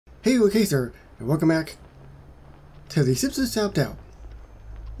Hey, okay, sir, and welcome back to the Simpsons Topped Out.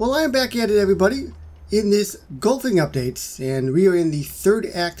 Well, I am back at it, everybody, in this golfing update, and we are in the third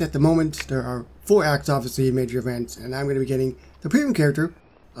act at the moment. There are 4 acts, obviously, major events, and I'm going to be getting the premium character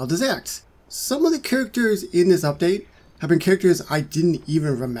of this act. Some of the characters in this update have been characters I didn't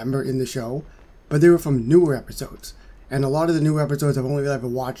even remember in the show, but they were from newer episodes, and a lot of the newer episodes I've only ever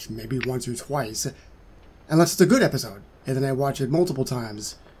watched maybe once or twice, unless it's a good episode, and then I watch it multiple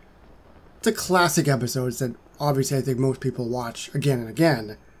times. It's a classic episode that obviously I think most people watch again and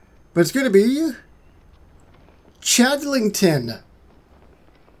again. But it's going to be Chadlington.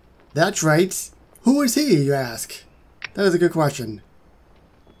 That's right. Who is he, you ask? That is a good question.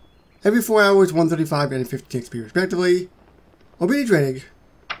 Every 4 hours, 135 and 50 XP respectively. Obedience rating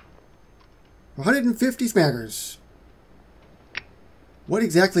 150 smackers. What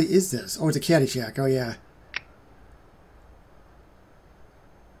exactly is this? Oh, it's a Caddyshack. Oh, yeah.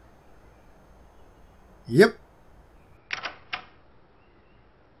 Yep.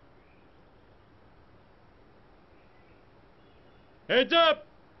 Heads up!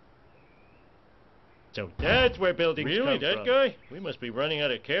 So that's where buildings come from. Really, that guy? We must be running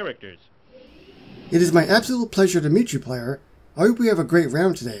out of characters. It is my absolute pleasure to meet you, player. I hope we have a great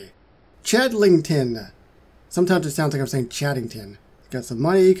round today. Chadlington. Sometimes it sounds like I'm saying Chaddington. Got some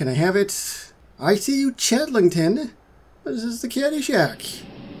money, can I have it? I see you, Chadlington. This is the Caddyshack.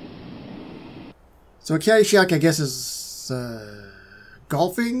 So a Caddyshack, I guess, is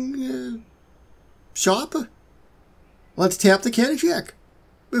golfing shop? Let's tap the Caddyshack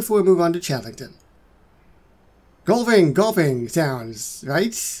before we move on to Chadlington. Golfing sounds,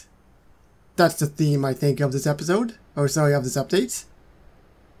 right? That's the theme, I think, of this episode. Oh, sorry, of this update.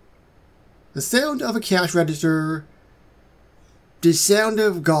 The sound of a cash register, the sound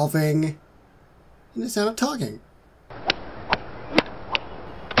of golfing, and the sound of talking.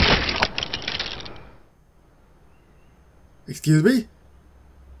 Excuse me?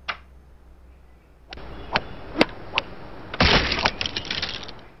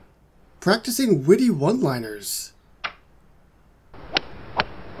 Practicing witty one-liners.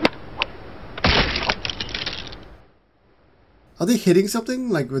 Are they hitting something?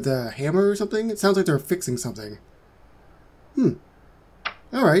 Like with a hammer or something? It sounds like they're fixing something.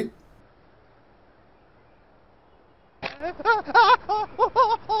 Alright.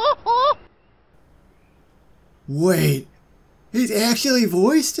 Wait. He's actually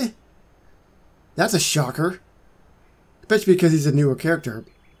voiced? That's a shocker. Especially because he's a newer character.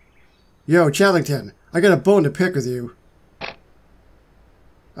 Yo, Chadlington, I got a bone to pick with you.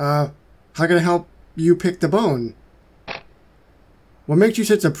 How can I help you pick the bone? What makes you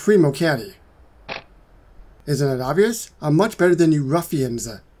such a primo caddy? Isn't it obvious? I'm much better than you ruffians.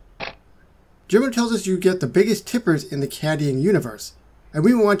 Jimmer tells us you get the biggest tippers in the caddying universe, and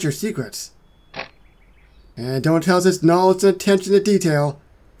we want your secrets. And don't tell us it's knowledge and attention to detail,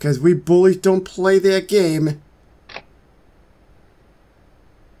 because we bullies don't play that game.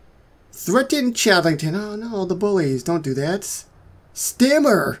 Threaten Chadlington. Oh no, the bullies. Don't do that.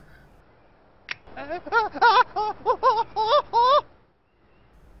 Stammer!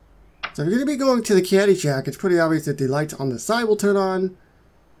 So if you're going to be going to the Caddyshack, it's pretty obvious that the lights on the side will turn on.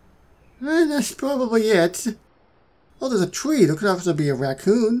 And that's probably it. Oh, there's a tree. There could also be a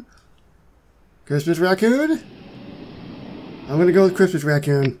raccoon. Christmas raccoon? I'm going to go with Christmas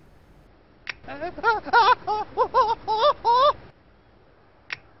raccoon.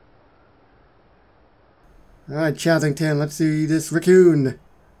 Alright, Chadlington, let's see this raccoon.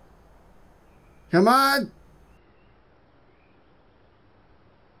 Come on!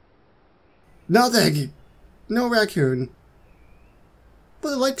 Nothing! No raccoon. But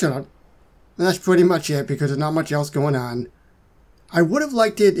the lights are on. And that's pretty much it, because there's not much else going on. I would have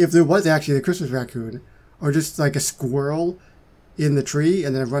liked it if there was actually the Christmas raccoon. Or just like a squirrel in the tree,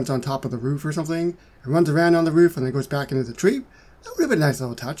 and then it runs on top of the roof or something. It runs around on the roof, and then goes back into the tree. That would have been a nice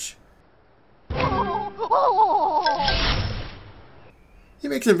little touch. He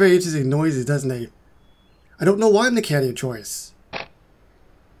makes some very interesting noises, doesn't he? I don't know why I'm the caddy of choice.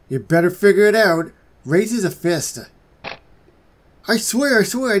 You better figure it out. Raises a fist. I swear,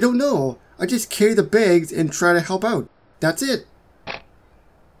 I don't know. I just carry the bags and try to help out. That's it.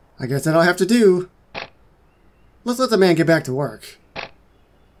 I guess that I'll have to do. Let's let the man get back to work.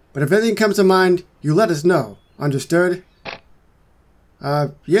 But if anything comes to mind, you let us know. Understood?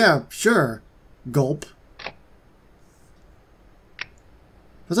 Yeah, sure. Gulp.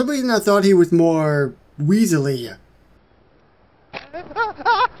 For some reason I thought he was more weaselly.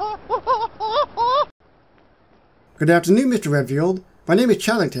 Good afternoon, Mr. Redfield. My name is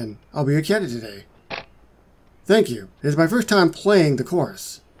Chadlington. I'll be your caddy today. Thank you. It is my first time playing the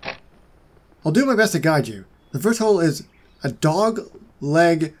course. I'll do my best to guide you. The first hole is a dog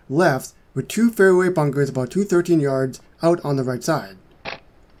leg left with 2 fairway bunkers about 213 yards out on the right side.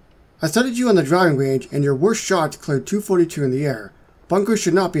 I studied you on the driving range and your worst shots cleared 242 in the air. Bunkers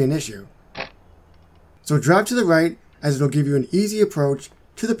should not be an issue. So drive to the right as it'll give you an easy approach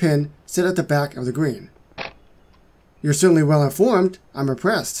to the pin set at the back of the green. You're certainly well informed. I'm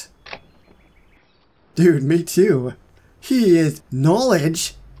impressed. Dude, me too. He is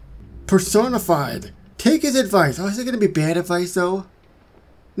knowledge personified. Take his advice. Oh, is it going to be bad advice though?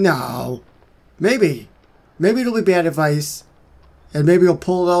 No. Maybe. Maybe it'll be bad advice. And maybe he'll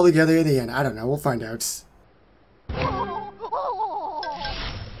pull it all together in the end. I don't know. We'll find out.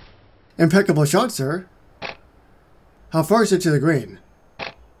 Impeccable shot, sir. How far is it to the green?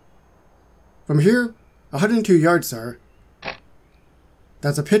 From here, 102 yards, sir.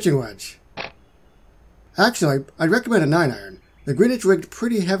 That's a pitching wedge. Actually, I'd recommend a 9-iron. The green is rigged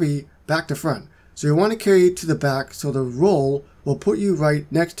pretty heavy back to front, so you want to carry it to the back so the roll will put you right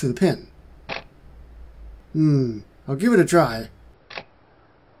next to the pin. I'll give it a try.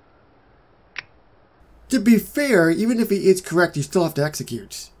 To be fair, even if he is correct, you still have to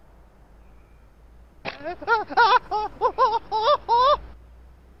execute.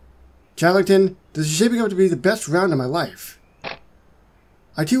 Chadlington, this is shaping up to be the best round of my life.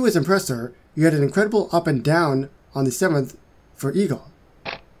 I too was impressed, sir. You had an incredible up and down on the 7th for eagle.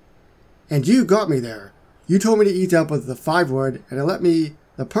 And you got me there. You told me to ease up with the 5-wood and it let me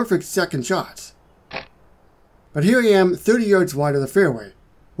the perfect second shot. But here I am 30 yards wide of the fairway.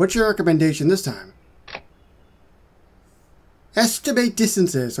 What's your recommendation this time? Estimate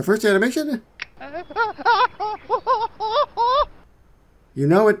distances. So first animation? You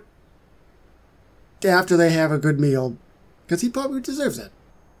know it. After they have a good meal. Because he probably deserves it.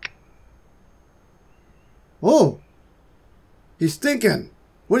 Oh! He's thinking.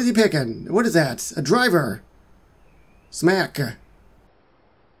 What is he picking? What is that? A driver. Smack.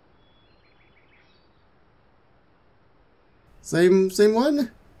 Same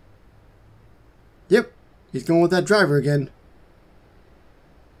one? Yep. He's going with that driver again.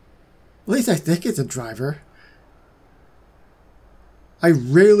 At least I think it's a driver. I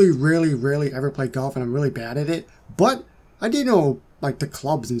rarely ever play golf and I'm really bad at it. But I do know like the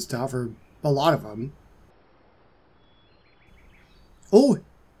clubs and stuff, or a lot of them. Oh!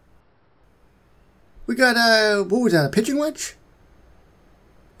 We got what was that, a pitching wedge?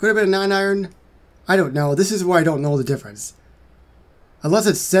 Could have been a 9-iron. I don't know. This is where I don't know the difference. Unless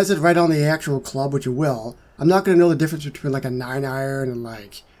it says it right on the actual club, which it will. I'm not going to know the difference between like a 9-iron and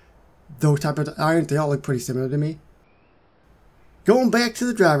like those type of irons. They all look pretty similar to me. Going back to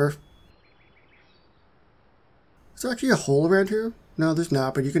the driver. Is there actually a hole around here? No, there's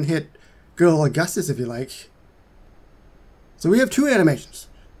not, but you can hit good old Augustus if you like. So we have 2 animations.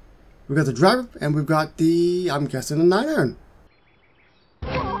 We've got the driver and we've got the, I'm guessing, a 9-iron.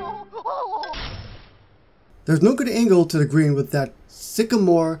 There's no good angle to the green with that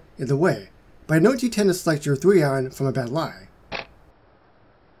sycamore in the way, but I note you tend to select your 3-iron from a bad lie.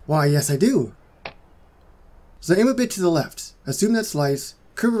 Why, yes I do. So aim a bit to the left, assume that slice,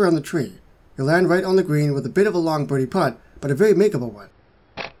 curve around the tree. You'll land right on the green with a bit of a long birdie putt, but a very makeable one.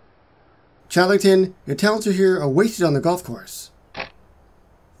 Chadlington, your talents are here are wasted on the golf course.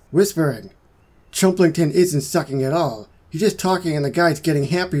 Whispering. Chumplington isn't sucking at all. He's just talking and the guy's getting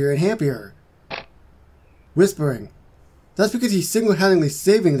happier and happier. Whispering. That's because he's single-handedly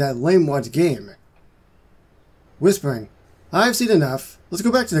saving that lame-wad's game. Whispering. I've seen enough. Let's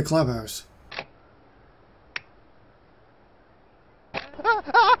go back to the clubhouse.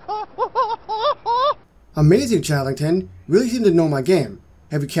 Amazing, Chadlington. Really seem to know my game.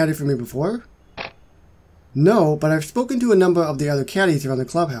 Have you caddied for me before? No, but I've spoken to a number of the other caddies around the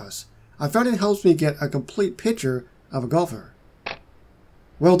clubhouse. I found it helps me get a complete picture of a golfer.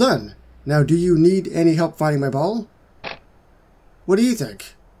 Well done. Now, do you need any help finding my ball? What do you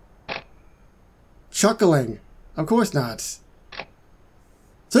think? Chuckling. Of course not.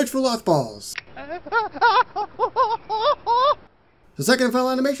 Search for lost balls. The second and final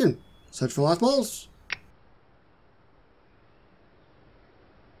animation. Search for lost balls.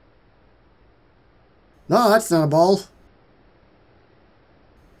 No, that's not a ball.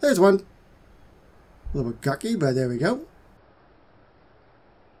 There's one. A little bit gucky, but there we go.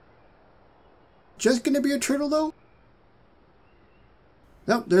 Just gonna be a turtle, though?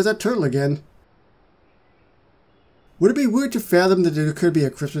 Nope, there's that turtle again. Would it be weird to fathom that there could be a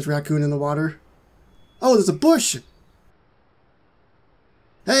Christmas raccoon in the water? Oh, there's a bush!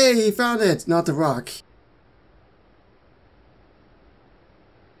 Hey, he found it! Not the rock.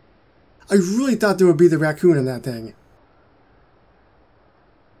 I really thought there would be the raccoon in that thing.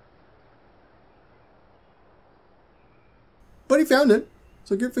 he found it,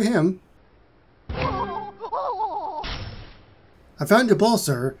 so good for him. I found your ball,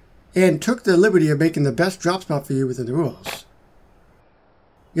 sir, and took the liberty of making the best drop spot for you within the rules.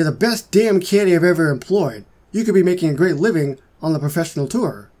 You're the best damn caddy I've ever employed. You could be making a great living on the professional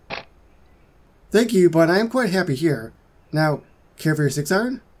tour. Thank you, but I am quite happy here. Now, care for your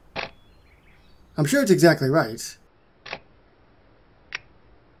 6-iron? I'm sure it's exactly right.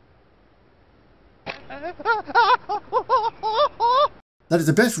 That is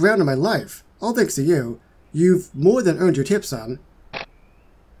the best round of my life. All thanks to you. You've more than earned your tip, son.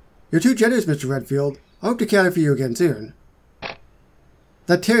 You're too generous, Mr. Redfield. I hope to caddy for you again soon.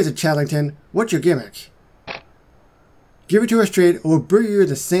 That tears it, Chadlington. What's your gimmick? Give it to us straight, or we'll bury you in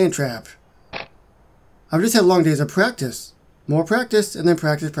the sand trap. I've just had long days of practice. More practice, and then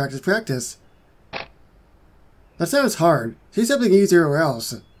practice, practice, practice. That sounds hard. Say something easier or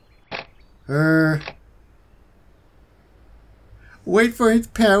else. Wait for its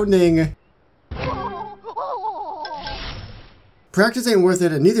pounding. Practice ain't worth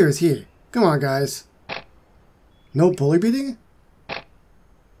it, and neither is he. Come on, guys. No bully beating?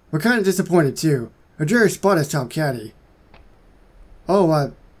 We're kind of disappointed, too. A jury spot as top caddy.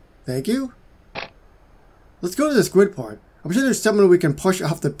 Oh, thank you? Let's go to the squid part. I'm sure there's someone we can push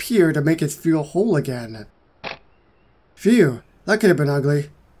off the pier to make it feel whole again. Phew, that could have been ugly.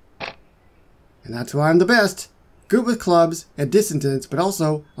 And that's why I'm the best. Good with clubs and distances, but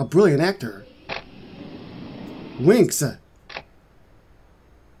also a brilliant actor. Winks.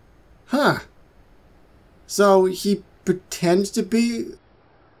 Huh. So he pretends to be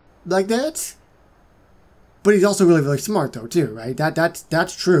like that? But he's also really, really smart though, too, right?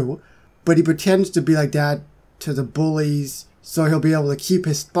 That's true. But he pretends to be like that to the bullies, so he'll be able to keep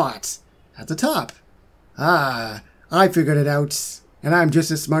his spot at the top. Ah, I figured it out, and I'm just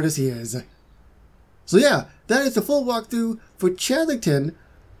as smart as he is. So yeah, that is the full walkthrough for Chadlington.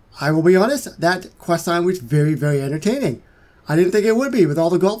 I will be honest, that questline was very, very entertaining. I didn't think it would be with all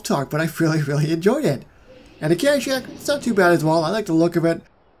the golf talk, but I really, really enjoyed it. And the Caddyshack, it's not too bad as well. I like the look of it.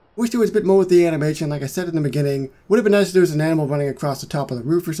 Wish there was a bit more with the animation, like I said in the beginning. Would have been nice if there was an animal running across the top of the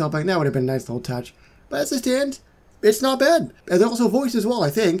roof or something. That would have been a nice little touch. But as it stands, it's not bad. And also voiced as well, I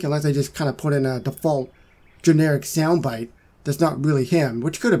think, unless they just kind of put in a default generic soundbite that's not really him,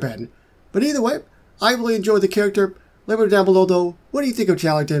 which could have been. But either way, I really enjoyed the character. Let me know down below, though, what do you think of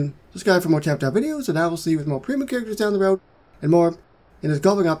Chadlington? Subscribe for more chapter videos, and I will see you with more premium characters down the road, and more in this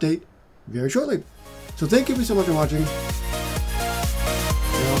golfing update very shortly. So thank you so much for watching, and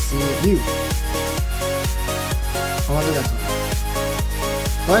I'll see you on the next one.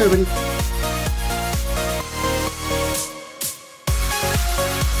 Bye, everybody.